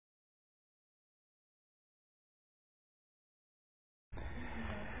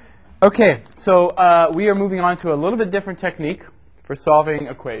Okay, so we are moving on to a little bit different technique for solving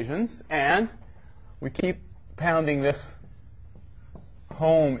equations, and we keep pounding this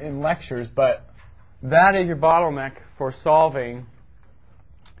home in lectures, but that is your bottleneck for solving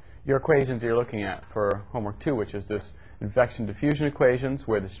your equations you're looking at for homework 2, which is this advection diffusion equations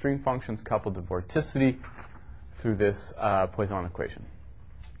where the stream function is coupled to vorticity through this Poisson equation.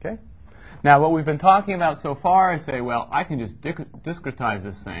 Okay? Now, what we've been talking about so far is say, well, I can just discretize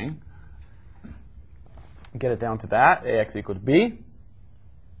this thing, get it down to that, ax equal to b.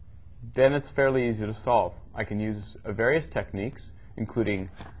 Then it's fairly easy to solve. I can use various techniques, including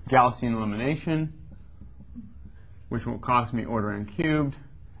Gaussian elimination, which will cost me order n cubed,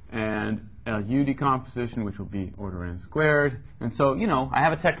 and LU decomposition, which will be order n squared. And so, you know, I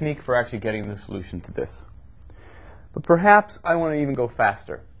have a technique for actually getting the solution to this. But perhaps I want to even go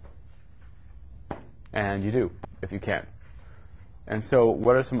faster. And you do, if you can. And so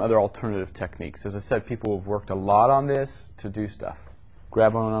what are some other alternative techniques? As I said, people have worked a lot on this to do stuff.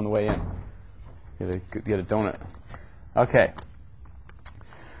 Grab one on the way in. Get a donut. Okay.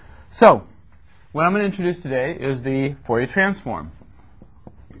 So what I'm going to introduce today is the Fourier transform.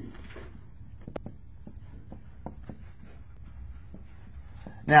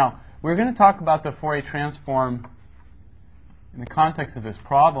 Now, we're going to talk about the Fourier transform in the context of this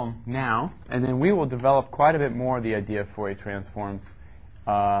problem now, and then we will develop quite a bit more the idea of Fourier transforms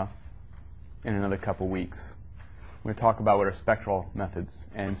in another couple weeks. We're going to talk about what are spectral methods,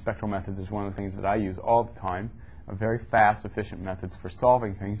 and spectral methods is one of the things that I use all the time, are very fast, efficient methods for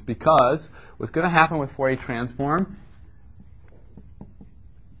solving things, because what's going to happen with Fourier transform,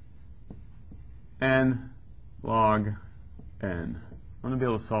 n log n. I'm going to be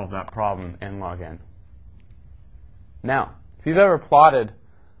able to solve that problem, n log n. Now, if you've ever plotted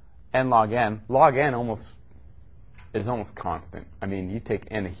n log n is almost constant. I mean, you take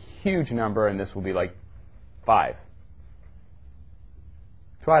n a huge number, and this will be like 5.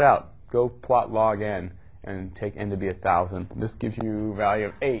 Try it out. Go plot log n and take n to be 1,000. This gives you a value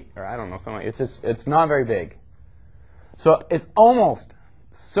of 8, or I don't know, something. It's not very big. So it's almost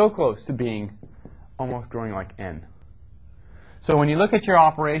so close to being almost growing like n. So when you look at your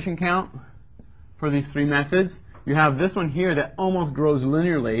operation count for these 3 methods, you have this one here that almost grows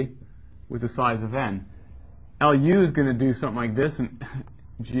linearly with the size of n. LU is going to do something like this, and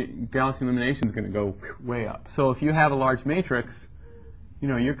Gaussian elimination is going to go way up. So if you have a large matrix, you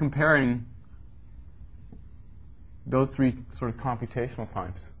know, you're comparing those 3 sort of computational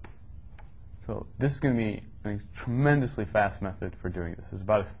times. So this is going to be a tremendously fast method for doing this. This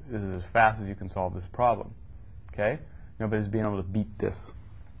is as fast as you can solve this problem. Okay? Nobody's being able to beat this.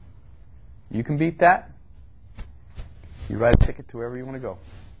 You can beat that. You write a ticket to wherever you want to go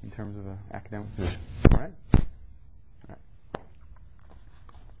in terms of an academic position. All right? All right.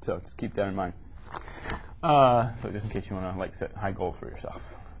 So just keep that in mind. So just in case you want to like set high goals for yourself.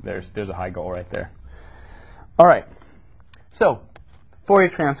 There's a high goal right there. All right. So Fourier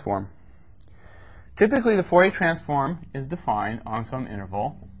transform. Typically, the Fourier transform is defined on some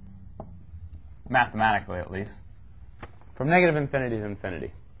interval, mathematically at least, from negative infinity to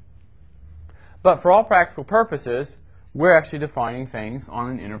infinity. But for all practical purposes, we're actually defining things on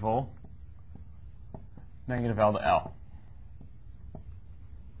an interval negative L to L.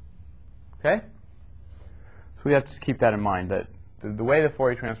 Okay? So we have to just keep that in mind, that the way the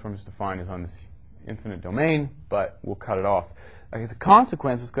Fourier transform is defined is on this infinite domain, but we'll cut it off. As a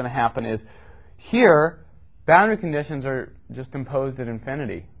consequence, what's going to happen is here, boundary conditions are just imposed at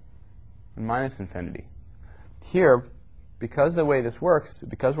infinity and minus infinity. Here, because the way this works,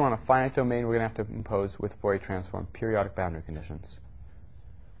 because we're on a finite domain, we're going to have to impose with Fourier transform periodic boundary conditions.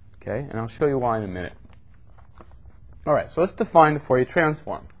 Okay, and I'll show you why in a minute. All right, so let's define the Fourier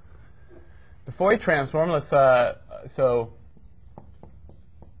transform. The Fourier transform, so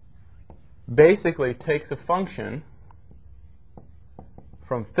basically takes a function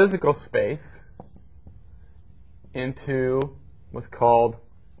from physical space into what's called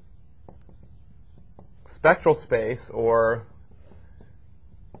spectral space, or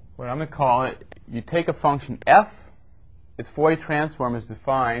what I'm going to call it, you take a function f, its Fourier transform is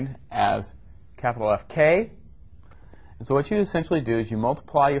defined as capital Fk, and so what you essentially do is you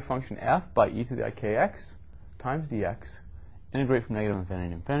multiply your function f by e to the ikx times dx, integrate from negative infinity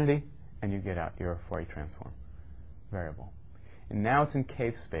to infinity, and you get out your Fourier transform variable. And now it's in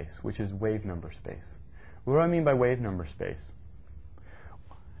Kth space, which is wave number space. What do I mean by wave number space?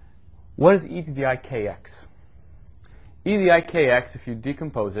 What is e to the ikx? E to the ikx, if you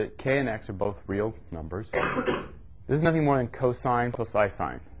decompose it, k and x are both real numbers. This is nothing more than cosine plus I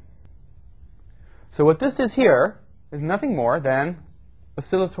sine. So what this is here is nothing more than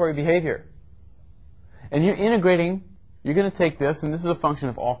oscillatory behavior. And you're integrating, you're going to take this, and this is a function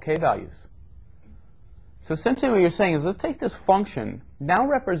of all k values. So essentially what you're saying is, let's take this function, now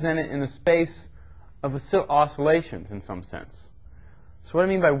represent it in the space of oscillations in some sense. So what I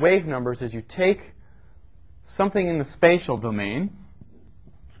mean by wave numbers is you take something in the spatial domain,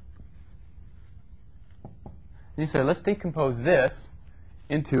 and you say, let's decompose this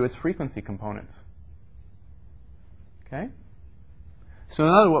into its frequency components. Okay? So in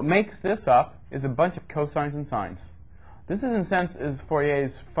other words, what makes this up is a bunch of cosines and sines. This, in a sense, is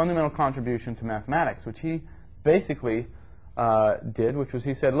Fourier's fundamental contribution to mathematics, which he basically did, which was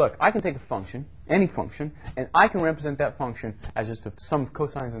he said, look, I can take a function, any function, and I can represent that function as just a sum of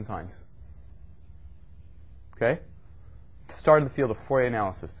cosines and sines. Okay? Started the field of Fourier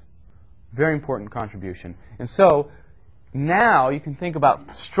analysis. Very important contribution. And so now you can think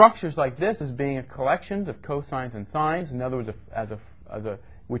about structures like this as being a collections of cosines and sines, in other words,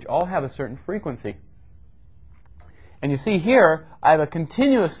 which all have a certain frequency. And you see here, I have a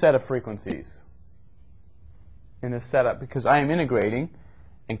continuous set of frequencies in this setup because I am integrating,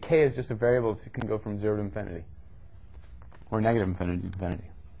 and k is just a variable that can go from 0 to infinity, or negative infinity to infinity.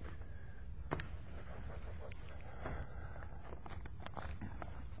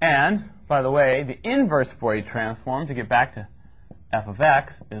 And, by the way, the inverse Fourier transform, to get back to f of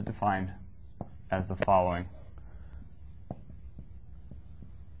x, is defined as the following.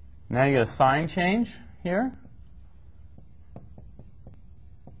 Now you get a sign change here.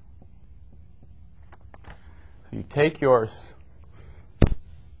 So you take your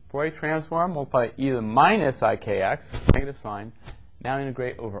Fourier transform, multiply either minus ikx, negative sign, now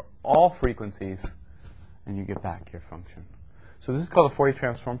integrate over all frequencies, and you get back your function. So this is called a Fourier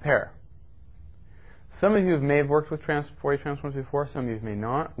transform pair. Some of you may have worked with Fourier transforms before, some of you may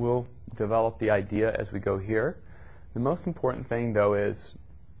not. We'll develop the idea as we go here. The most important thing, though, is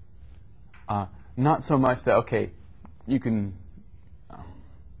not so much that, okay, you can,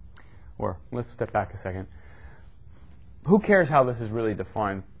 or let's step back a second. Who cares how this is really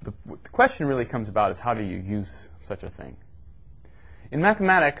defined? The question really comes about is how do you use such a thing? In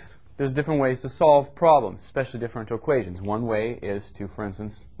mathematics, there's different ways to solve problems, especially differential equations. One way is to, for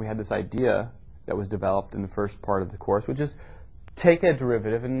instance, we had this idea that was developed in the first part of the course, which is take a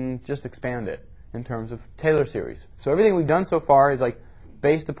derivative and just expand it in terms of Taylor series. So everything we've done so far is like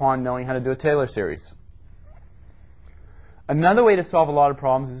based upon knowing how to do a Taylor series. Another way to solve a lot of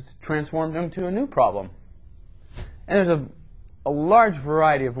problems is to transform them to a new problem. And there's a large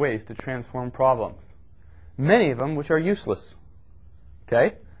variety of ways to transform problems, many of them which are useless.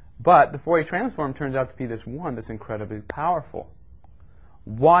 Okay? But the Fourier transform turns out to be this one that's incredibly powerful.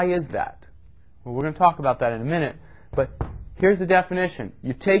 Why is that? Well, we're going to talk about that in a minute, but here's the definition.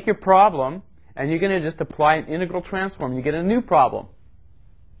 You take your problem, and you're going to just apply an integral transform. You get a new problem.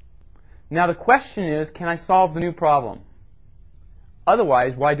 Now the question is, can I solve the new problem?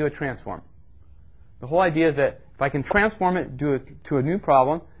 Otherwise, why do a transform? The whole idea is that if I can transform it to a new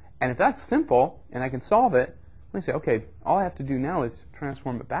problem, and if that's simple, and I can solve it, let me say, okay, all I have to do now is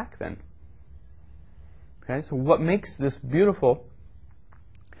transform it back then. Okay, so what makes this beautiful?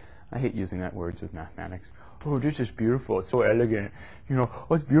 I hate using that word with mathematics. Oh, this is beautiful. It's so elegant. You know,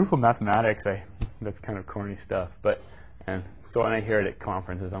 oh, it's beautiful mathematics. That's kind of corny stuff. And so when I hear it at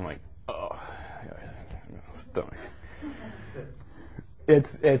conferences, I'm like, oh, stomach.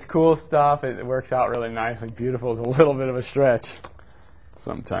 It's cool stuff. It works out really nicely. Beautiful is a little bit of a stretch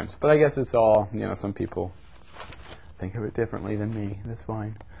sometimes. But I guess it's all, you know, some people think of it differently than me. That's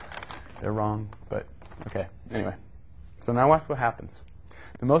fine. They're wrong. But, okay. Anyway. So now watch what happens.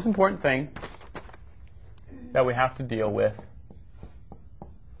 The most important thing that we have to deal with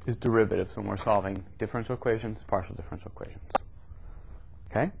is derivatives when we're solving differential equations, partial differential equations.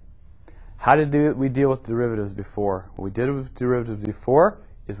 Okay? How did we deal with derivatives before? What we did with derivatives before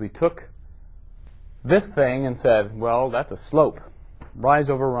is we took this thing and said, well, that's a slope. Rise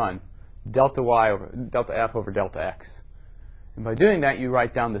over run. Delta y over delta f over delta x. And by doing that, you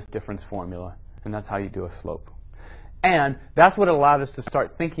write down this difference formula. And that's how you do a slope. And that's what allowed us to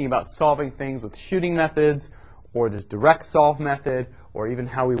start thinking about solving things with shooting methods, or this direct solve method, or even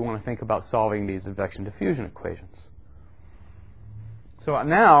how we want to think about solving these advection diffusion equations. So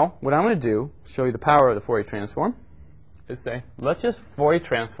now, what I'm going to do, show you the power of the Fourier transform, is say, let's just Fourier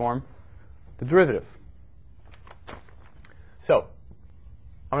transform the derivative. So,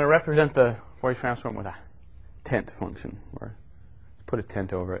 I'm going to represent the Fourier transform with a tent function, or put a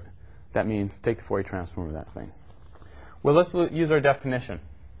tent over it. That means take the Fourier transform of that thing. Well, let's use our definition.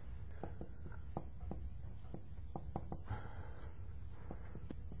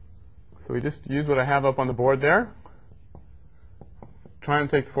 So we just use what I have up on the board there. trying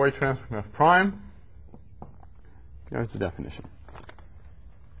to take the Fourier transform from f prime. There's the definition.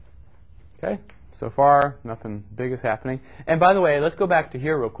 Okay, so far nothing big is happening. And by the way, let's go back to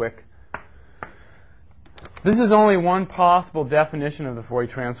here real quick. This is only one possible definition of the Fourier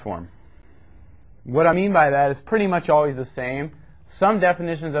transform. What I mean by that is pretty much always the same. Some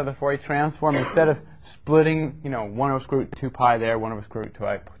definitions of the Fourier transform, instead of splitting, 1 over square root 2 pi there, 1 over square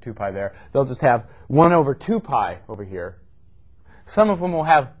root 2 pi there, they'll just have 1 over 2 pi over here. Some of them will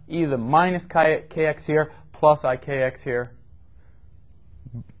have either minus kx here, plus ikx here,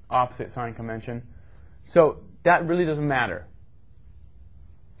 opposite sign convention. So that really doesn't matter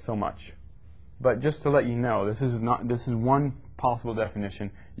so much. But just to let you know, this is one possible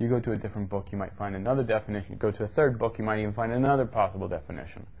definition. You go to a different book, you might find another definition. You go to a third book, you might even find another possible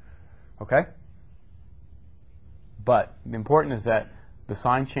definition. Okay? But the important is that the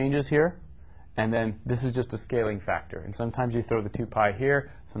sign changes here, and then this is just a scaling factor. And sometimes you throw the 2 pi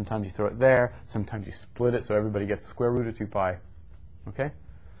here, sometimes you throw it there, sometimes you split it so everybody gets the square root of 2 pi. Okay?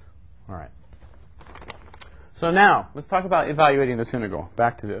 All right. So now, let's talk about evaluating this integral.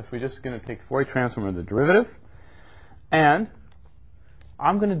 Back to this. We're just going to take the Fourier transform of the derivative, and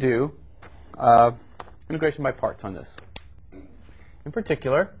I'm going to do integration by parts on this. In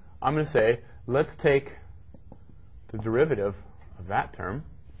particular, I'm going to say, let's take the derivative of that term,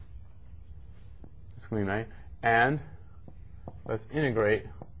 and let's integrate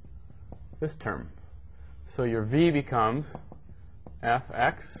this term. So your v becomes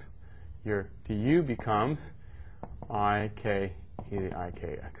fx, your du becomes ik e to the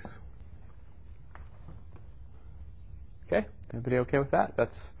ikx. Okay? Everybody okay with that?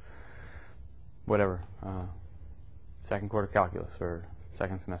 That's whatever, second quarter calculus or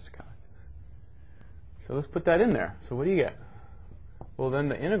second semester calculus. So let's put that in there. So what do you get? Well, then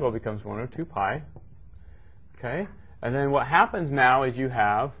the integral becomes 1 over 2 pi. Okay? And then what happens now is you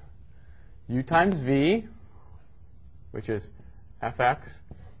have u times v, which is fx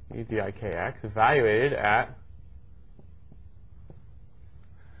e to the ikx, evaluated at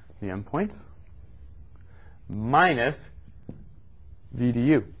the endpoints, minus v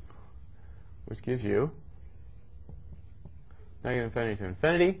du, which gives you negative infinity to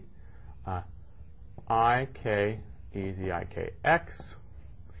infinity, ik e to the ikx,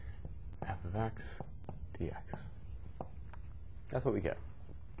 f of x dx. That's what we get.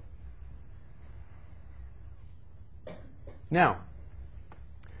 Now,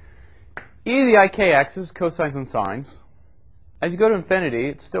 e to the ikx is cosines and sines. As you go to infinity,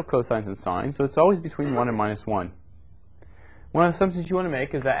 it's still cosines and sines, so it's always between 1 and minus 1. One of the assumptions you want to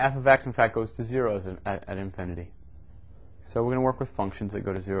make is that f of x, in fact, goes to 0 at infinity. So we're going to work with functions that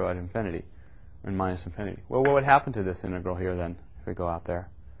go to 0 at infinity and minus infinity. Well, what would happen to this integral here, then, if we go out there?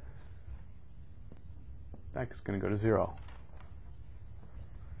 X is going to go to 0.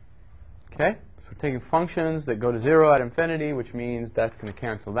 Okay? So we're taking functions that go to 0 at infinity, which means that's going to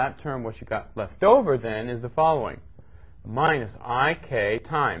cancel that term. What you got left over, then, is the following. Minus ik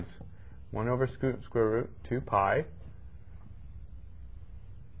times 1 over square root 2 pi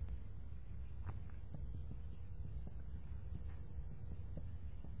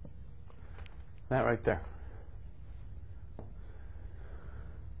that right there.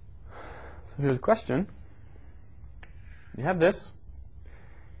 So here's a question. You have this.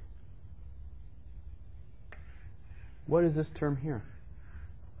 What is this term here?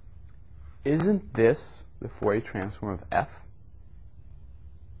 Isn't this the Fourier transform of f?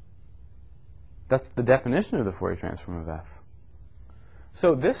 That's the definition of the Fourier transform of f.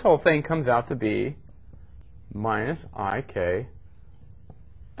 So this whole thing comes out to be minus ik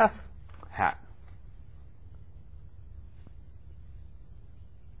f hat.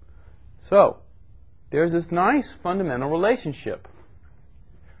 So there's this nice fundamental relationship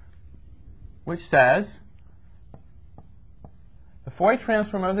which says the Fourier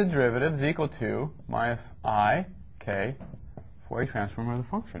transform of the derivative is equal to minus I, k, Fourier transform of the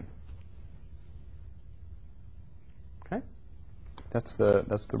function. Okay? That's the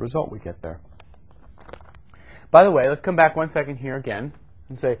result we get there. By the way, let's come back 1 second here again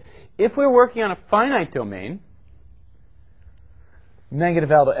and say, if we're working on a finite domain,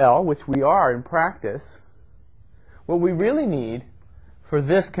 negative L to L, which we are in practice, what we really need for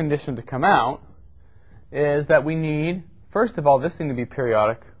this condition to come out is that we need, first of all, this thing to be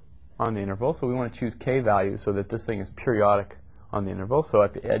periodic on the interval. So we want to choose k values so that this thing is periodic on the interval. So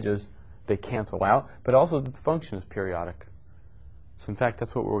at the edges, they cancel out. But also that the function is periodic. So in fact,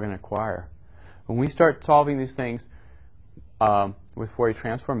 that's what we're going to acquire. When we start solving these things with Fourier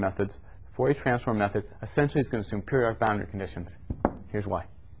transform methods, the Fourier transform method essentially is going to assume periodic boundary conditions. Here's why.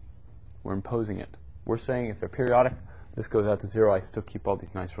 We're imposing it. We're saying if they're periodic, this goes out to 0, I still keep all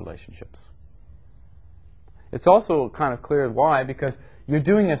these nice relationships. It's also kind of clear why, because you're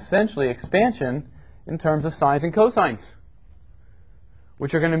doing essentially expansion in terms of sines and cosines,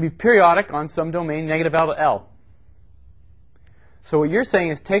 which are going to be periodic on some domain negative L to L. So what you're saying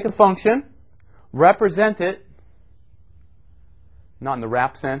is take a function, represent it, not in the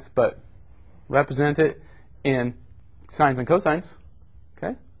wrap sense, but represent it in sines and cosines.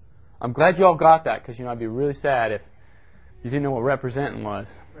 Okay? I'm glad you all got that, because I'd be really sad if you didn't know what representing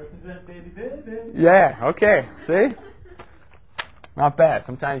was. Represent baby, baby. Yeah, okay. See? Not bad.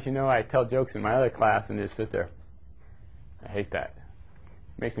 Sometimes, I tell jokes in my other class and just sit there. I hate that.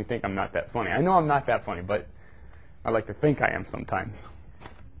 Makes me think I'm not that funny. I know I'm not that funny, but I like to think I am sometimes.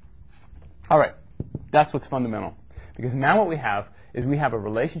 All right. That's what's fundamental. Because now what we have is we have a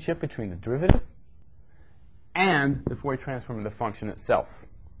relationship between the derivative and the Fourier transform of the function itself.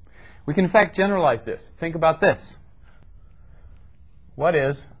 We can, in fact, generalize this. Think about this. What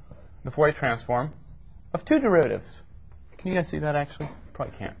is the Fourier transform of two derivatives? Can you guys see that, actually?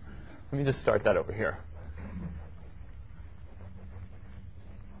 Probably can't. Let me just start that over here.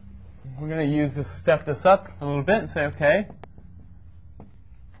 We're going to use this, step this up a little bit and say, okay,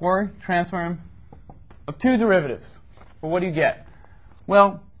 Fourier transform of two derivatives. Well, what do you get?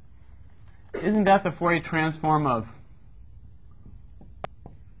 Well, isn't that the Fourier transform of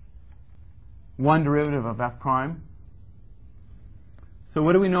one derivative of f prime? So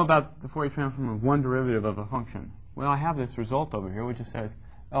what do we know about the Fourier transform of one derivative of a function? Well, I have this result over here which just says,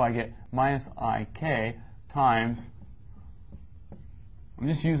 oh, I get minus ik times, I'm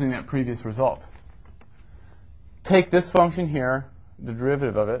just using that previous result. Take this function here, the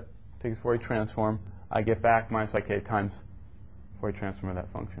derivative of it, take its Fourier transform, I get back minus ik times Fourier transform of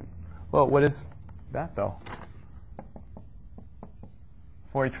that function. Well, what is that, though?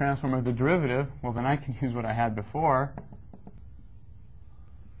 Fourier transform of the derivative, well, then I can use what I had before.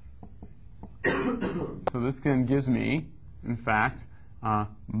 So this then gives me, in fact,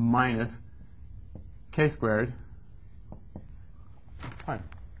 minus k squared prime.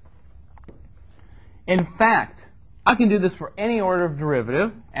 In fact, I can do this for any order of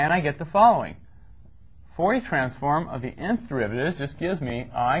derivative, and I get the following. Fourier transform of the nth derivative just gives me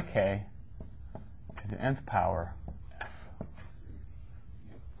ik to the nth power f.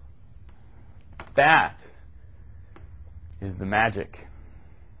 That is the magic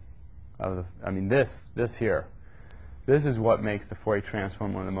of this here. This is what makes the Fourier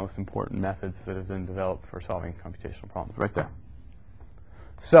transform one of the most important methods that have been developed for solving computational problems, right there.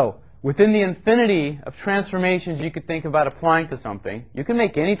 So, within the infinity of transformations you could think about applying to something, you can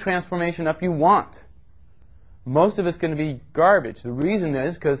make any transformation up you want. Most of it's going to be garbage. The reason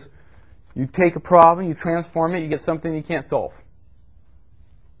is because you take a problem, you transform it, you get something you can't solve.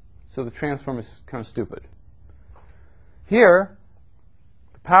 So the transform is kind of stupid. Here,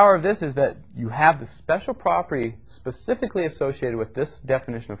 the power of this is that you have the special property specifically associated with this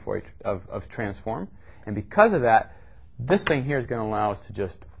definition of Fourier of transform, and because of that, this thing here is going to allow us to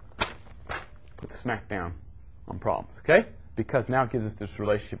just put the smack down on problems, okay? Because now it gives us this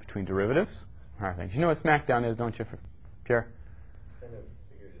relationship between derivatives and other things. You know what smackdown is, don't you, Pierre? Kind of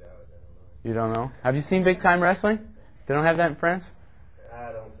figured it out. I don't know. You don't know? Have you seen Big Time Wrestling? They don't have that in France?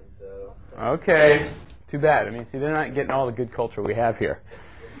 I don't think so. Okay. Too bad. I mean, see, they're not getting all the good culture we have here.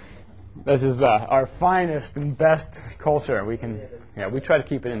 This is our finest and best culture. We try to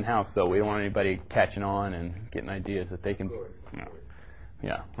keep it in-house, though. We don't want anybody catching on and getting ideas that they can.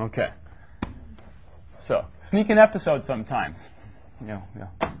 Yeah, okay. So, sneak an episode sometimes. Yeah,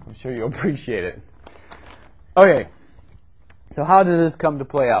 I'm sure you'll appreciate it. Okay, so how does this come to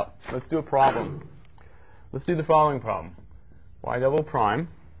play out? Let's do a problem. Let's do the following problem. Y double prime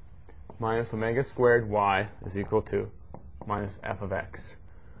minus omega squared y is equal to minus f of x.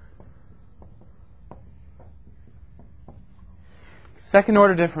 Second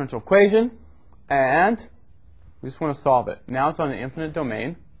order differential equation, and we just want to solve it. Now it's on an infinite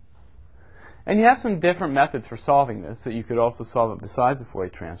domain. And you have some different methods for solving this that you could also solve it besides the Fourier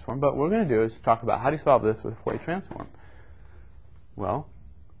transform. But what we're going to do is talk about how do you solve this with a Fourier transform. Well,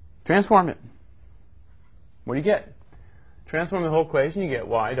 transform it. What do you get? Transform the whole equation. You get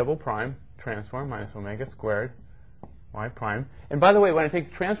y double prime transform minus omega squared y prime. And by the way, when I take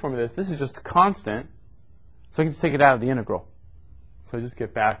the transform of this is just a constant. So I can just take it out of the integral. So I just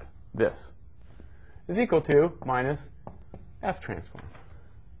get back this is equal to minus f transform.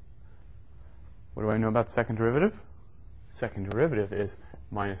 What do I know about the second derivative? Second derivative is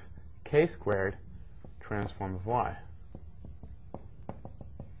minus k squared transform of y.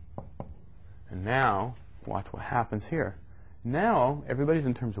 And now, watch what happens here. Now, everybody's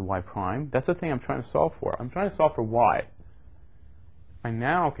in terms of y prime. That's the thing I'm trying to solve for. I'm trying to solve for y. I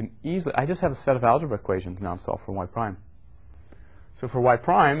now can easily, I just have a set of algebra equations now to solve for y prime. So for y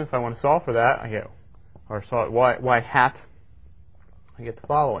prime, if I want to solve for that, I get, or solve y hat, I get the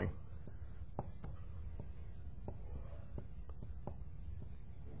following.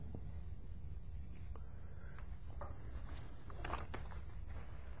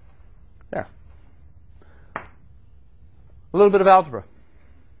 There. A little bit of algebra.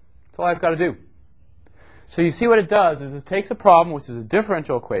 That's all I've got to do. So you see what it does is it takes a problem, which is a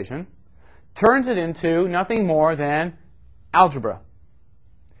differential equation, turns it into nothing more than algebra.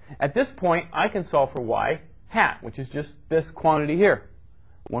 At this point, I can solve for y hat, which is just this quantity here.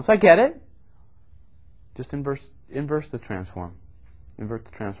 Once I get it, just inverse the transform. Invert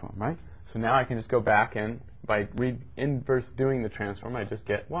the transform, right? So now I can just go back and by inverse doing the transform, I just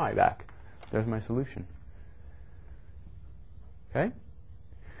get y back. There's my solution. Okay?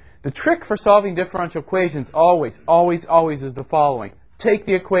 The trick for solving differential equations always is the following. Take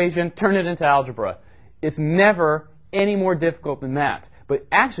the equation, turn it into algebra. It's never any more difficult than that. But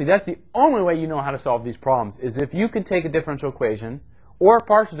actually, that's the only way you know how to solve these problems, is if you can take a differential equation or a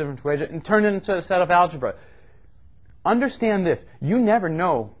partial differential equation and turn it into a set of algebra. Understand this. You never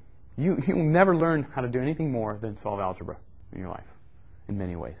know. You'll never learn how to do anything more than solve algebra in your life, in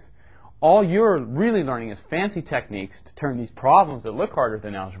many ways. All you're really learning is fancy techniques to turn these problems that look harder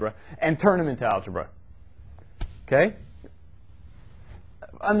than algebra and turn them into algebra. Okay?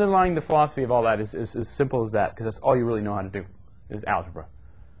 Underlying the philosophy of all that is as simple as that, because that's all you really know how to do, is algebra.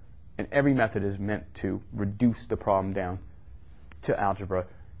 And every method is meant to reduce the problem down to algebra,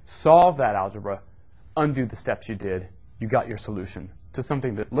 solve that algebra, undo the steps you did, you got your solution to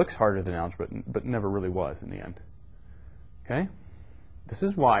something that looks harder than algebra, but never really was in the end. Okay? This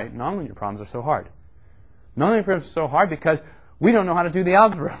is why nonlinear problems are so hard. Nonlinear problems are so hard because we don't know how to do the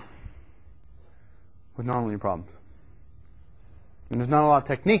algebra with nonlinear problems. And there's not a lot of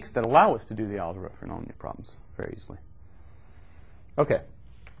techniques that allow us to do the algebra for nonlinear problems very easily. Okay.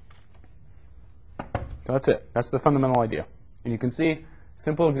 So that's it. That's the fundamental idea. And you can see,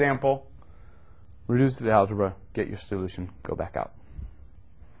 simple example, reduce the algebra, get your solution, go back out.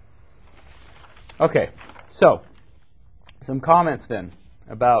 Okay, so some comments then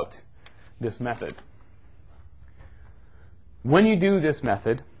about this method. When you do this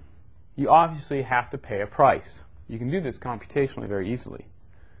method, you obviously have to pay a price. You can do this computationally very easily.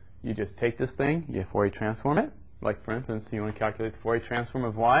 You just take this thing, you Fourier transform it. Like, for instance, you want to calculate the Fourier transform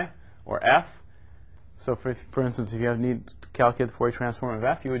of y or f. So, for instance, if you need to calculate the Fourier transform of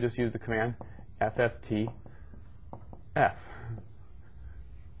f, you would just use the command ffT f.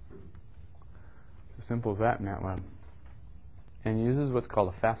 It's as simple as that in MATLAB. And it uses what's called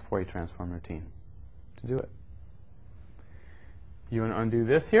a fast Fourier transform routine to do it. You want to undo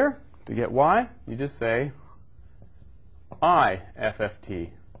this here to get y, you just say I FFT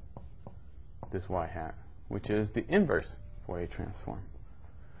this y hat, which is the inverse Fourier transform.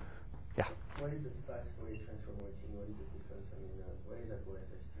 Yeah? What is the fast Fourier transform routine? What is the difference? I mean, what is that for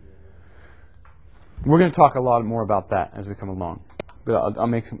FFT? We're going to talk a lot more about that as we come along. But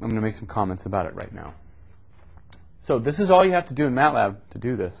I'm going to make some comments about it right now. So this is all you have to do in MATLAB to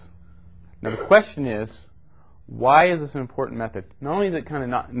do this. Now the question is, why is this an important method? Not only is it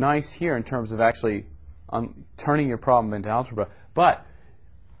kind of nice here in terms of actually turning your problem into algebra, but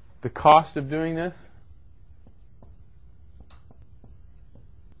the cost of doing this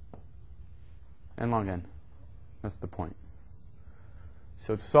n log n. That's the point.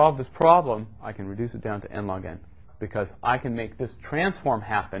 So to solve this problem, I can reduce it down to n log n because I can make this transform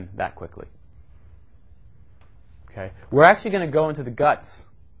happen that quickly. Okay. We're actually going to go into the guts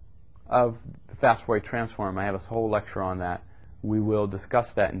of the fast Fourier transform. I have a whole lecture on that. We will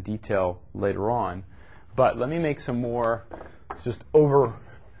discuss that in detail later on. But let me make some more just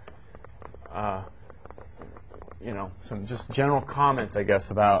some just general comments, I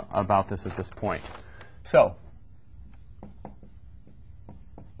guess, about this at this point. So,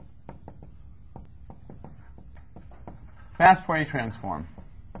 fast Fourier transform.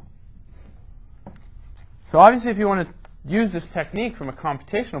 So obviously, if you want to use this technique from a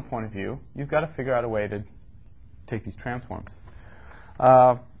computational point of view, you've got to figure out a way to take these transforms.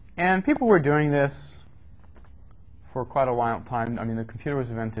 And people were doing this for quite a while time. I mean, the computer was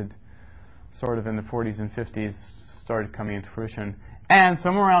invented sort of in the 40s and 50s, started coming into fruition, and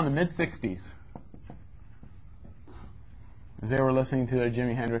somewhere around the mid-60s, as they were listening to their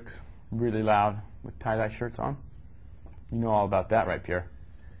Jimi Hendrix really loud with tie-dye shirts on. You know all about that, right, Pierre?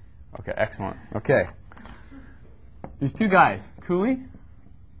 Okay, excellent. Okay. These two guys, Cooley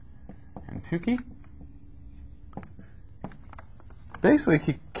and Tukey, basically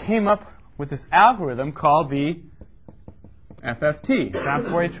he came up with this algorithm called the FFT, fast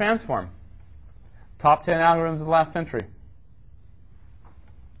Fourier transform. Top 10 algorithms of the last century.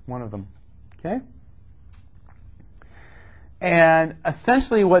 One of them. Okay? And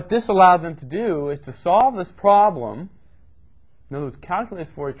essentially what this allowed them to do is to solve this problem, in other words, calculate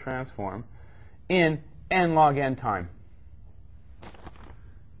this Fourier transform in n log n time.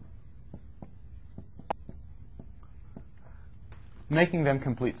 Making them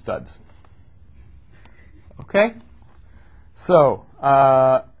complete studs. Okay? So,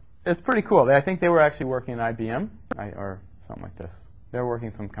 it's pretty cool. I think they were actually working at IBM, or something like this. They were working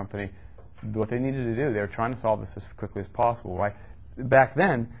in some company. What they needed to do, they were trying to solve this as quickly as possible. Right? Back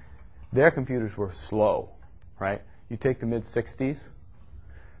then, their computers were slow. Right? You take the mid-'60s,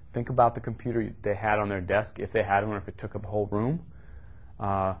 think about the computer they had on their desk, if they had one, or if it took up a whole room.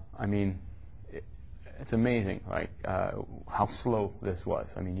 I mean, it's amazing, like how slow this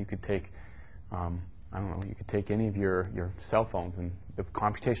was. I mean, you could take, I don't know, you could take any of your cell phones, and the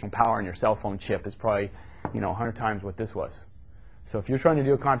computational power in your cell phone chip is probably, 100 times what this was. So if you're trying to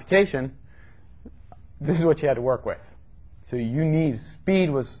do a computation, this is what you had to work with. So speed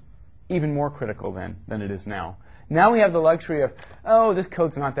was even more critical then than it is now. Now we have the luxury of, oh, this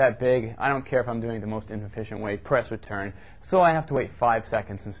code's not that big. I don't care if I'm doing it the most inefficient way. Press return. So I have to wait 5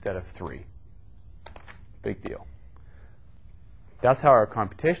 seconds instead of 3. Big deal. That's how our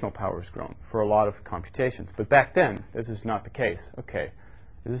computational power has grown for a lot of computations. But back then, this is not the case. Okay,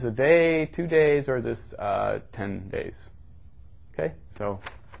 is this a day, 2 days, or is this 10 days? Okay, so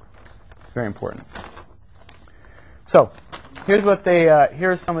very important. So here's what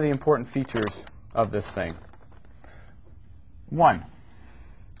here's some of the important features of this thing. 1,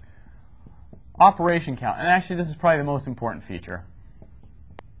 operation count. And actually, this is probably the most important feature.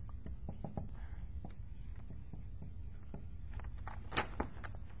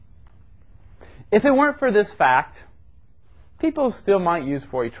 If it weren't for this fact, people still might use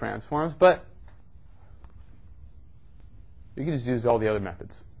Fourier transforms, but you can just use all the other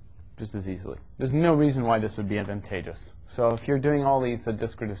methods just as easily. There's no reason why this would be advantageous. So if you're doing all these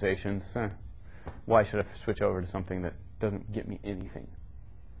discretizations, why should I switch over to something that doesn't get me anything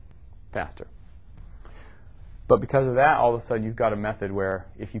faster? But because of that, all of a sudden you've got a method where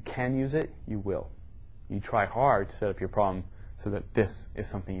if you can use it, you will. You try hard to set up your problem so that this is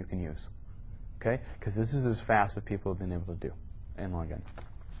something you can use. Okay? Because this is as fast as people have been able to do n log n.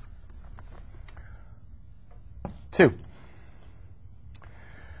 2.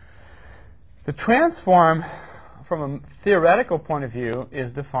 The transform, from a theoretical point of view,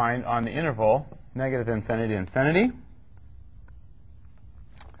 is defined on the interval negative infinity to infinity.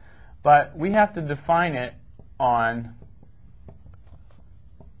 But we have to define it on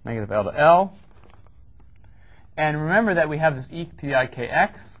negative L to L. And remember that we have this e to the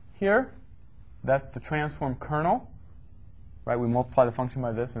ikx here. That's the transform kernel. Right? We multiply the function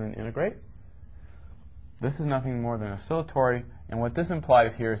by this and then integrate. This is nothing more than oscillatory. And what this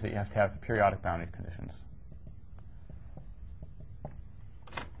implies here is that you have to have periodic boundary conditions.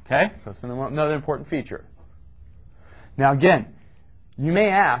 Okay? So it's another important feature. Now again, you may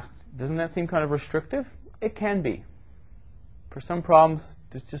ask, doesn't that seem kind of restrictive? It can be. For some problems,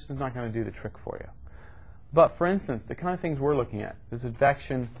 this just is not going to do the trick for you. But for instance, the kind of things we're looking at, there's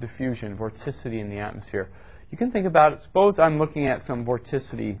advection, diffusion, vorticity in the atmosphere. You can think about it, suppose I'm looking at some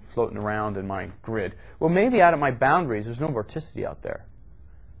vorticity floating around in my grid. Well, maybe out at my boundaries, there's no vorticity out there.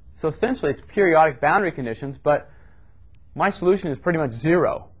 So essentially, it's periodic boundary conditions, but my solution is pretty much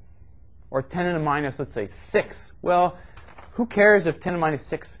 0. Or 10 to the minus, let's say, 6. Well, who cares if 10 to the minus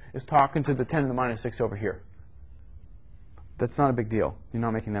 6 is talking to the 10 to the minus 6 over here? That's not a big deal. You're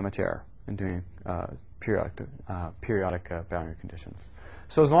not making that much error in doing periodic boundary conditions.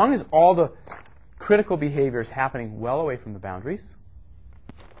 So as long as all the critical behavior is happening well away from the boundaries,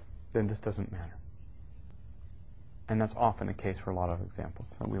 then this doesn't matter. And that's often the case for a lot of examples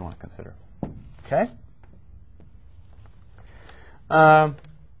that we want to consider. Okay? The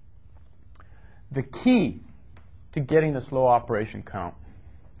key to getting this low operation count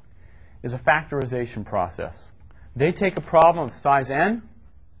is a factorization process. They take a problem of size n,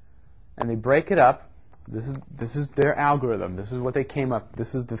 and they break it up. This is their algorithm. This is what they came up.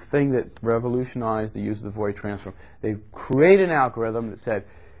 This is the thing that revolutionized the use of the Fourier transform. They created an algorithm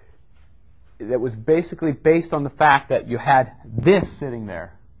that was basically based on the fact that you had this sitting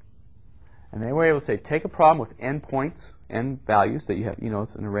there. And they were able to say, take a problem with n points, n values that you have,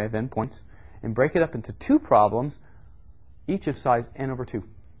 it's an array of n points, and break it up into 2 problems, each of size n over 2.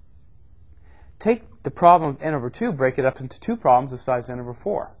 Take the problem of n over 2, break it up into 2 problems of size n over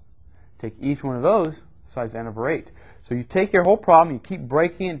 4. Take each one of those, size n over 8. So you take your whole problem, you keep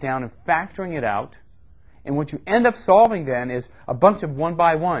breaking it down and factoring it out, and what you end up solving then is a bunch of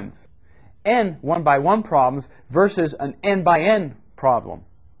 1-by-1s. N 1-by-1 problems versus an n-by-n problem.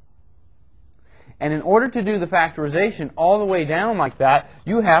 And in order to do the factorization all the way down like that,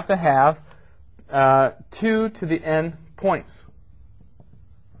 you have to have 2 to the n points.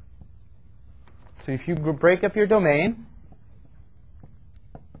 So if you break up your domain,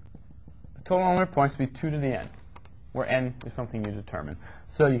 the total number of points will be 2 to the n, where n is something you determine.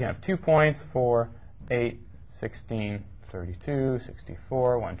 So you can have 2 points for 8, 16, 32,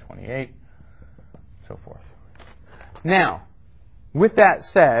 64, 128, so forth. Now, with that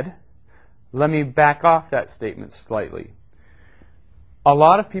said, let me back off that statement slightly. A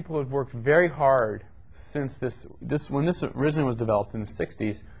lot of people have worked very hard since when this originally was developed in the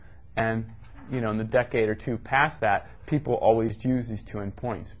 60s, and in the decade or two past that, people always use these 2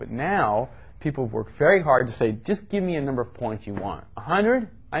 endpoints. But now, people have worked very hard to say, just give me a number of points you want. 100?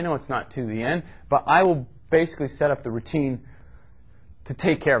 I know it's not 2 to the n, but I will basically set up the routine to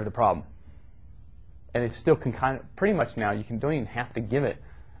take care of the problem. And it still can kind of, pretty much now, don't even have to give it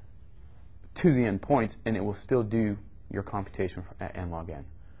 2 to the n points, and it will still do your computation at n log n.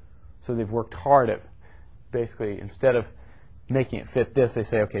 So they've worked hard at basically, instead of making it fit this, they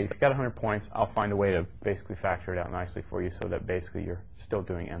say, okay, if you've got 100 points, I'll find a way to basically factor it out nicely for you so that basically you're still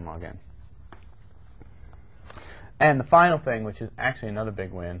doing n log n. And the final thing, which is actually another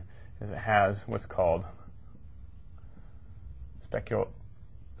big win, is it has what's called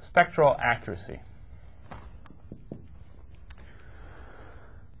spectral accuracy.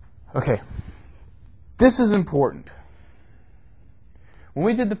 Okay, this is important. When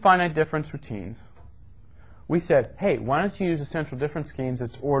we did the finite difference routines, we said, hey, why don't you use the central difference schemes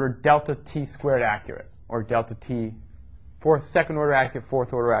that's ordered delta t squared accurate, or delta t second order accurate,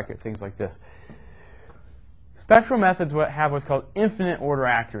 fourth order accurate, things like this. Spectral methods have what's called infinite order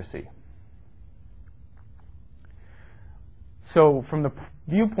accuracy. So from the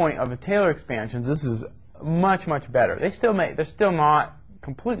viewpoint of the Taylor expansions, this is much, much better. They're still not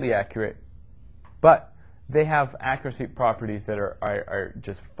completely accurate, but they have accuracy properties that are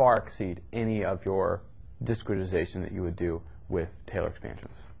just far exceed any of your discretization that you would do with Taylor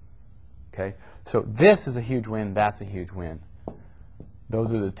expansions. Okay? So this is a huge win, that's a huge win.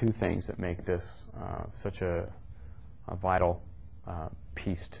 Those are the 2 things that make this such a vital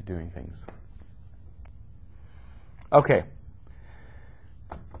piece to doing things. Okay.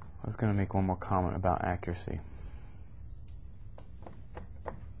 I was going to make one more comment about accuracy.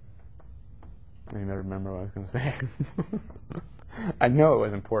 I don't remember what I was going to say. I know it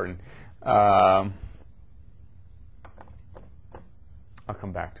was important. I'll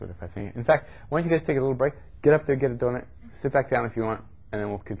come back to it if I think. In fact, why don't you guys take a little break, get up there, get a donut, sit back down if you want, and then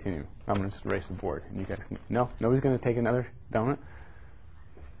we'll continue. I'm going to just erase the board. And you guys can, no? Nobody's going to take another donut?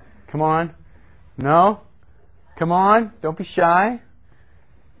 Come on. No? Come on. Don't be shy.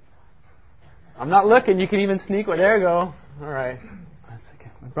 I'm not looking. You can even sneak. Well, there you go. All right.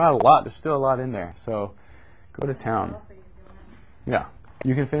 I brought a lot. There's still a lot in there. So go to town. Yeah.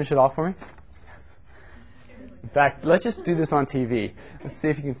 You can finish it off for me? In fact, let's just do this on TV. Let's see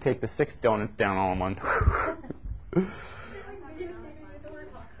if you can take the 6 donuts down all in one.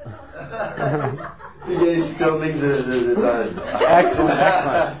 He's filming the time. Excellent,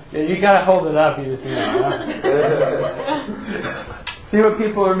 excellent. Yeah, you got to hold it up. You just, see what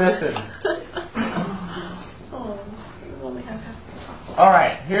people are missing. All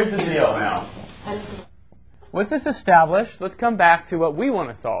right, here's the deal now. With this established, let's come back to what we want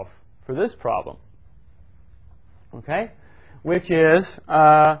to solve for this problem. Okay? Which is,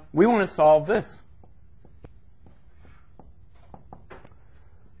 we want to solve this.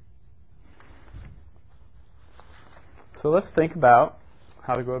 So let's think about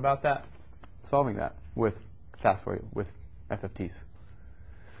how to go about that, solving that with FastPoisson, with FFTs.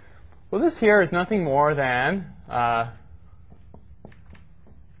 Well, this here is nothing more than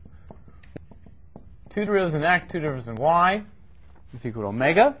 2 derivatives in x, 2 derivatives in y is equal to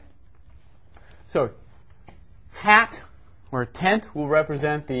omega. So hat, or tent, will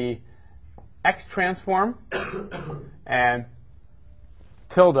represent the x transform, and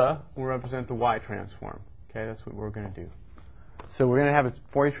tilde will represent the y transform. Okay, that's what we're going to do. So we're going to have a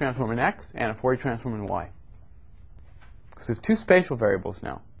Fourier transform in x and a Fourier transform in y. So there's 2 spatial variables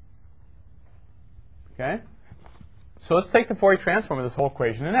now. Okay? So let's take the Fourier transform of this whole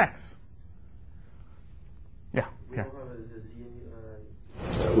equation in x. Yeah. Okay.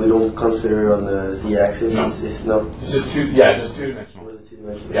 We don't consider on the z-axis. No. It's not. It's just two-dimensional.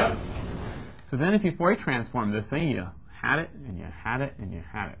 Yeah. So then if you Fourier transform this thing, you had it, and you had it, and you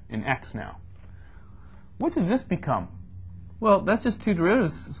had it in x now. what does this become? Well, that's just two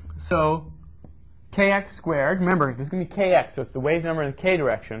derivatives. So kx squared, remember, this is going to be kx, so it's the wave number in the k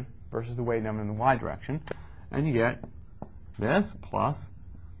direction versus the wave number in the y direction. And you get this plus,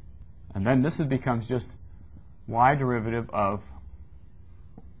 and then this becomes just y derivative of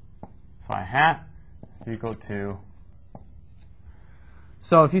psi hat is equal to.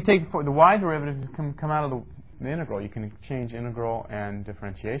 So if you take the y derivatives come out of the integral, you can change integral and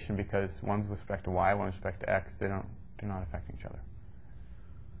differentiation because one's with respect to y, one's with respect to x. They're not affecting each other.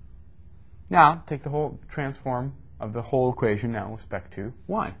 Now take the whole transform of the whole equation now with respect to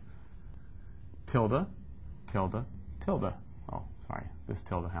y. Tilde, tilde, tilde. Oh, sorry, this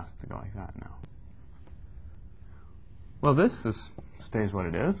tilde has to go like that now. Well, this stays what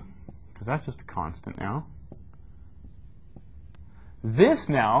it is because that's just a constant now. This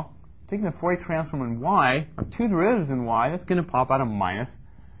now, taking the Fourier transform in y, or two derivatives in y, that's going to pop out a minus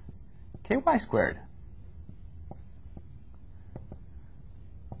ky squared.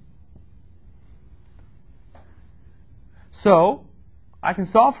 So I can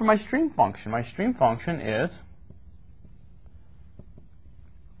solve for my stream function. My stream function is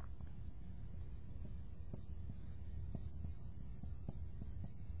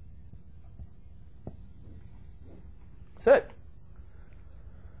that's it.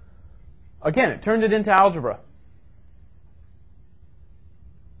 Again, it turned it into algebra.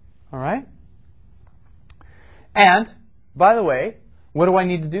 All right? And, by the way, what do I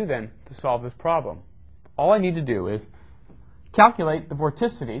need to do then to solve this problem? All I need to do is calculate the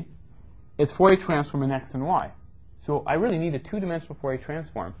vorticity, its Fourier transform in x and y. So I really need a two-dimensional Fourier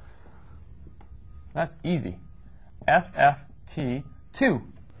transform. That's easy. FFT2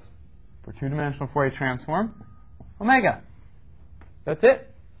 for two-dimensional Fourier transform, omega. That's it.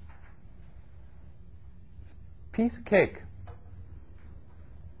 Piece of cake.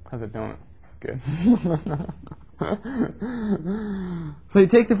 How's it donut? Good. So you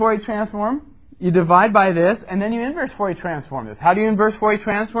take the Fourier transform, you divide by this, and then you inverse Fourier transform this. How do you inverse Fourier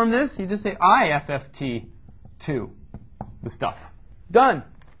transform this? You just say IFFT2, the stuff. Done.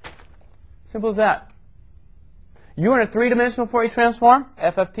 Simple as that. You want a three-dimensional Fourier transform?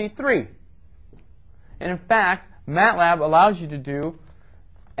 FFT3. And in fact, MATLAB allows you to do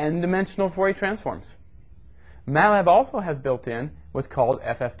n-dimensional Fourier transforms. MATLAB also has built in what's called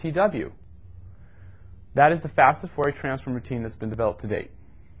FFTW. That is the fastest Fourier transform routine that's been developed to date.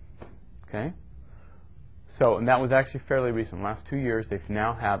 Okay? So, and that was actually fairly recent. Last 2 years, they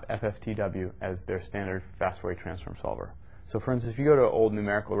now have FFTW as their standard fast Fourier transform solver. So, for instance, if you go to an old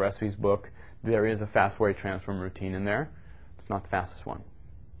numerical recipes book, there is a fast Fourier transform routine in there. It's not the fastest one.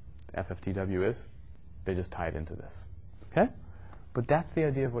 FFTW is. They just tie it into this. Okay? But that's the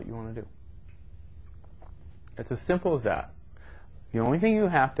idea of what you want to do. It's as simple as that. The only thing you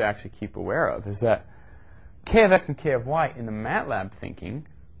have to actually keep aware of is that k of x and k of y in the MATLAB thinking,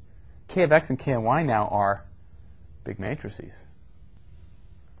 k of x and k of y now are big matrices.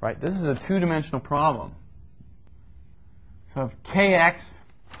 Right? This is a two-dimensional problem. So if kx,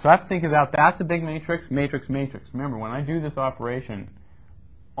 so I have to think about that's a big matrix, matrix, matrix. Remember, when I do this operation,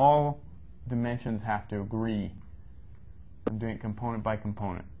 all dimensions have to agree. I'm doing it component by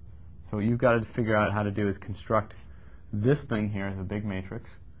component. So what you've got to figure out how to do is construct this thing here as a big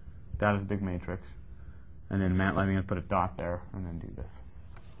matrix, that is a big matrix, and then MATLAB, I'm going to put a dot there and then do this.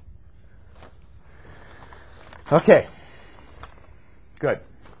 Okay, good.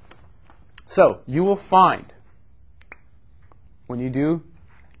 So you will find when you do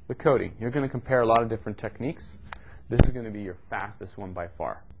the coding, you're going to compare a lot of different techniques. This is going to be your fastest one by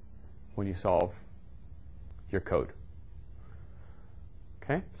far when you solve your code.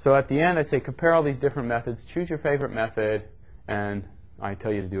 Okay? So at the end, I say compare all these different methods, choose your favorite method, and I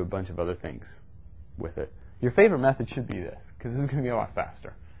tell you to do a bunch of other things with it. Your favorite method should be this, because this is going to be a lot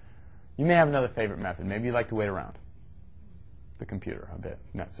faster. You may have another favorite method. Maybe you like to wait around the computer a bit,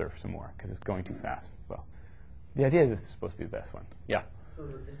 not surf some more, because it's going too fast. Well, the idea is this is supposed to be the best one. Yeah? So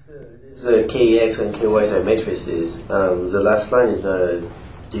the kx and ky are matrices. The last line is not a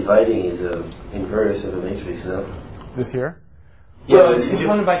dividing, is a inverse of a matrix, no? This here? Yeah, well, it's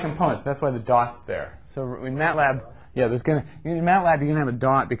component by components. That's why the dot's there. So in MATLAB, yeah, in MATLAB you're gonna have a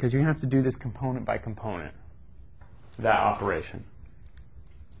dot because you're gonna have to do this component by component, that operation.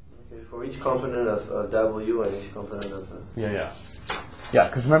 Okay, for each component of W and each component of. Yeah.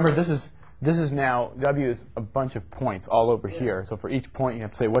 Because remember, this is now W is a bunch of points all over here. So for each point, you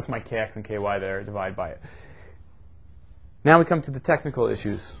have to say what's my kx and ky there, divide by it. Now we come to the technical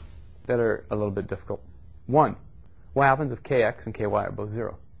issues that are a little bit difficult. One. What happens if kx and ky are both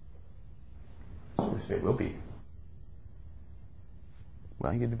 0? We say it will be.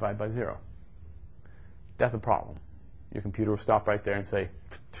 Well, you can divide by 0. that's a problem. Your computer will stop right there and say,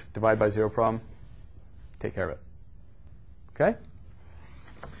 divide by 0 problem, take care of it. Okay?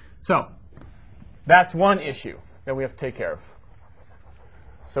 So, that's one issue that we have to take care of.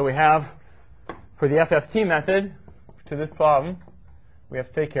 So we have, for the FFT method, to this problem, we have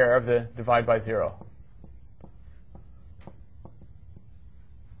to take care of the divide by 0.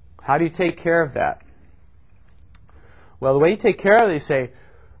 How do you take care of that? Well, the way you take care of it, you say,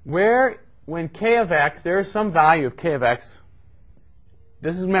 when k of x, there is some value of k of x.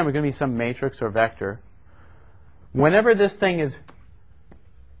 This is, remember, going to be some matrix or vector. Whenever this thing is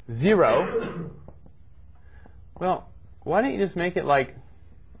 0, well, why don't you just make it like,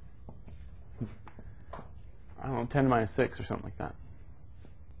 I don't know, 10 to the minus 6 or something like that.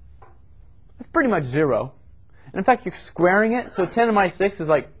 It's pretty much 0. And in fact, you're squaring it, so 10 to the minus 6 is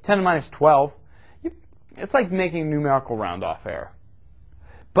like 10 to the minus 12. It's like making numerical round-off error.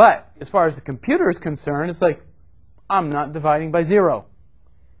 But as far as the computer is concerned, it's like, I'm not dividing by 0.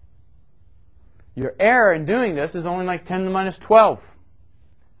 Your error in doing this is only like 10 to the minus 12.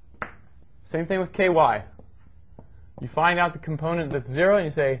 Same thing with ky. You find out the component that's 0, and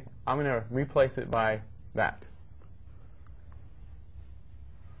you say, I'm going to replace it by that.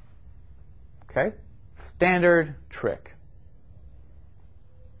 Okay? Standard trick.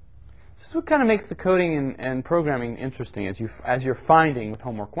 This is what kind of makes the coding and programming interesting, as you're finding with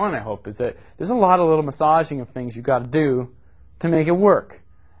homework 1, I hope, is that there's a lot of little massaging of things you've got to do to make it work.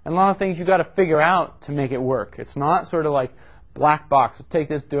 And a lot of things you've got to figure out to make it work. It's not sort of like black box. Let's take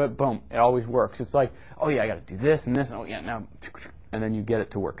this, do it, boom. It always works. It's like, oh yeah, I got to do this and this, and oh yeah, now, and then you get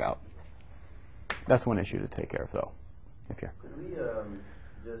it to work out. That's one issue to take care of, though. If you're Could we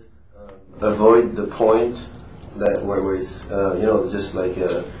just avoid the point that where it's just like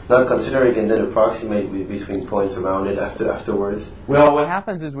not considering and then approximate between points around it afterwards? Well, what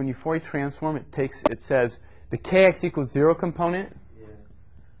happens is when you Fourier transform, it says the kx equals 0 component. Yeah.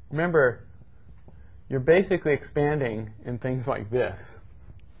 Remember, you're basically expanding in things like this.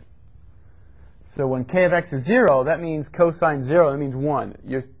 So when k of x is 0, that means cosine 0. That means 1.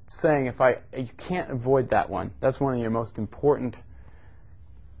 You're saying you can't avoid that one. That's one of your most important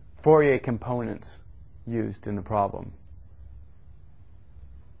Fourier components used in the problem.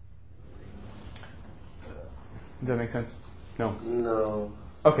 Does that make sense? No? No.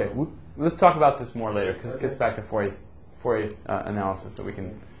 Okay, let's talk about this more later, because it gets back to Fourier analysis that we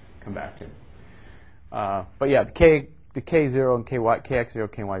can come back to. But yeah, the k0 and kx0,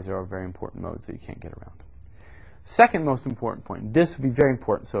 ky0 are very important modes that you can't get around. Second most important point, this will be very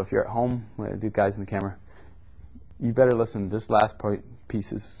important, so if you're at home, the guys in the camera, you better listen. This last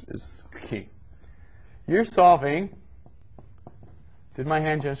piece is key. You're solving, did my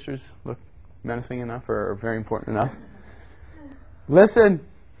hand gestures look menacing enough or very important enough? Listen,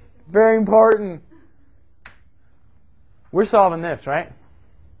 very important. We're solving this, right?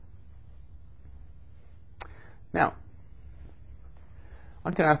 Now,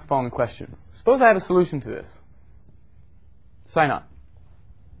 I'm going to ask the following question. Suppose I have a solution to this. Sign on.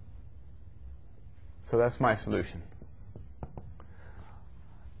 So that's my solution.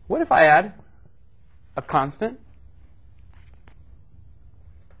 What if I add a constant?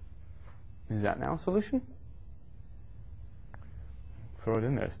 Is that now a solution? Throw it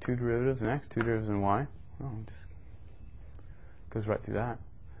in there. It's 2 derivatives in x, 2 derivatives in y. Oh, it just goes right through that.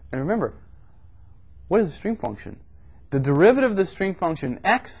 And remember, what is a string function? The derivative of the string function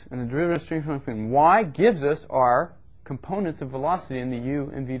x and the derivative of the string function y gives us our components of velocity in the u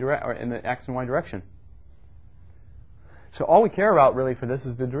and v or in the x and y direction. So all we care about really for this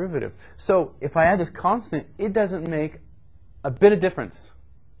is the derivative. So if I add this constant, it doesn't make a bit of difference.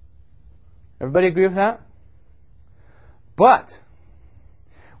 Everybody agree with that? But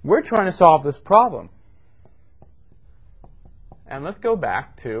we're trying to solve this problem. And let's go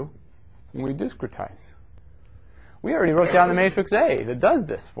back to when we discretize. We already wrote down the matrix A that does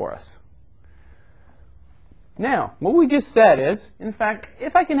this for us. Now, what we just said is, in fact,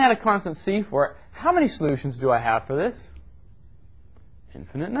 if I can add a constant c for it, how many solutions do I have for this?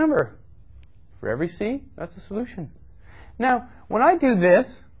 Infinite number. For every c, that's a solution. Now, when I do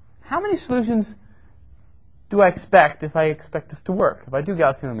this, how many solutions do I expect if I expect this to work? If I do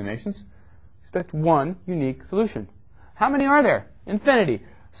Gaussian eliminations, I expect one unique solution. How many are there? Infinity.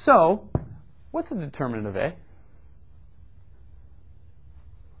 So, what's the determinant of A?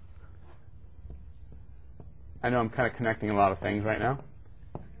 I know I'm kind of connecting a lot of things right now.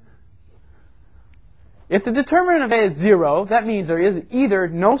 If the determinant of A is 0, that means there is either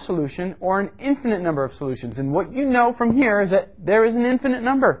no solution or an infinite number of solutions. And what you know from here is that there is an infinite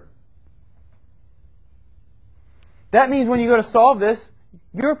number. That means when you go to solve this,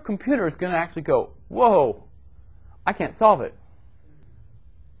 your computer is going to actually go, whoa, I can't solve it.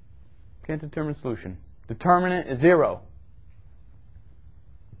 Can't determine solution. Determinant is 0.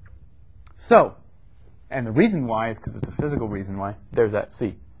 So, and the reason why is because it's a physical reason why. There's that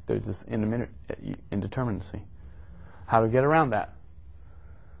C. There's this indeterminacy. How do we get around that?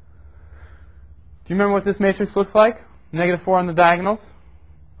 Do you remember what this matrix looks like? -4 on the diagonals,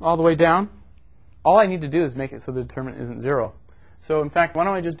 all the way down. All I need to do is make it so the determinant isn't 0. So in fact, why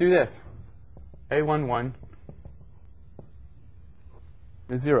don't I just do this? A11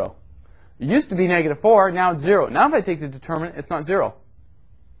 is 0. It used to be -4, now it's 0. Now if I take the determinant, it's not 0.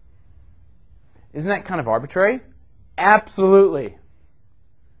 Isn't that kind of arbitrary? Absolutely.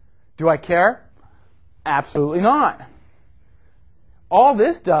 Do I care? Absolutely not. All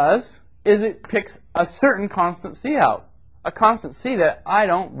this does is it picks a certain constant C out. A constant C that I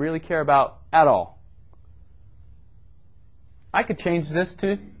don't really care about at all. I could change this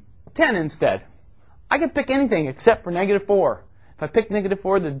to 10 instead. I could pick anything except for -4. If I pick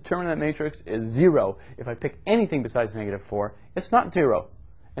 -4, the determinant of that matrix is 0. If I pick anything besides -4, it's not 0.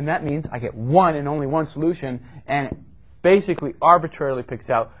 And that means I get one and only one solution, and it basically arbitrarily picks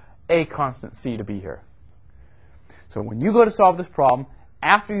out a constant C to be here. So when you go to solve this problem,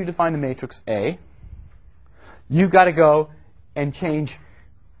 after you define the matrix A, you've got to go and change,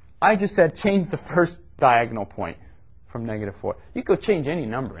 I just said change the first diagonal point from -4. You can go change any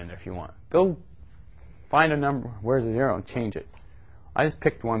number in there if you want. Go find a number, where's the 0, and change it. I just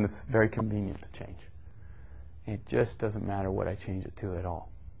picked one that's very convenient to change. It just doesn't matter what I change it to at all,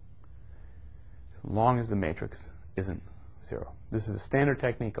 as long as the matrix isn't 0. This is a standard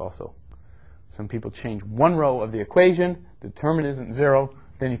technique also. Some people change one row of the equation, the determinant isn't 0,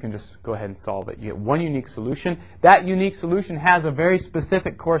 then you can just go ahead and solve it. You get one unique solution. That unique solution has a very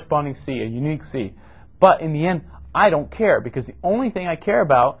specific corresponding C, a unique C. But in the end, I don't care, because the only thing I care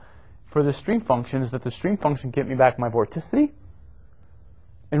about for the stream function is that the stream function get me back my vorticity.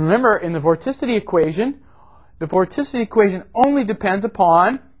 And remember, in the vorticity equation only depends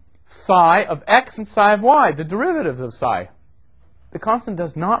upon psi of x and psi of y, the derivatives of psi. The constant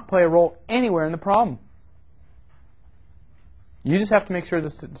does not play a role anywhere in the problem. You just have to make sure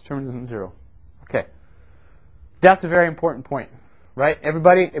this determinant isn't 0. Okay. That's a very important point, right?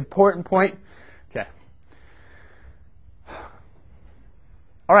 Everybody, important point? Okay.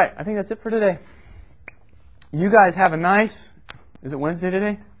 All right, I think that's it for today. You guys have a nice, is it Wednesday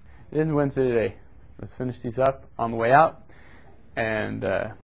today? It is Wednesday today. Let's finish these up on the way out. And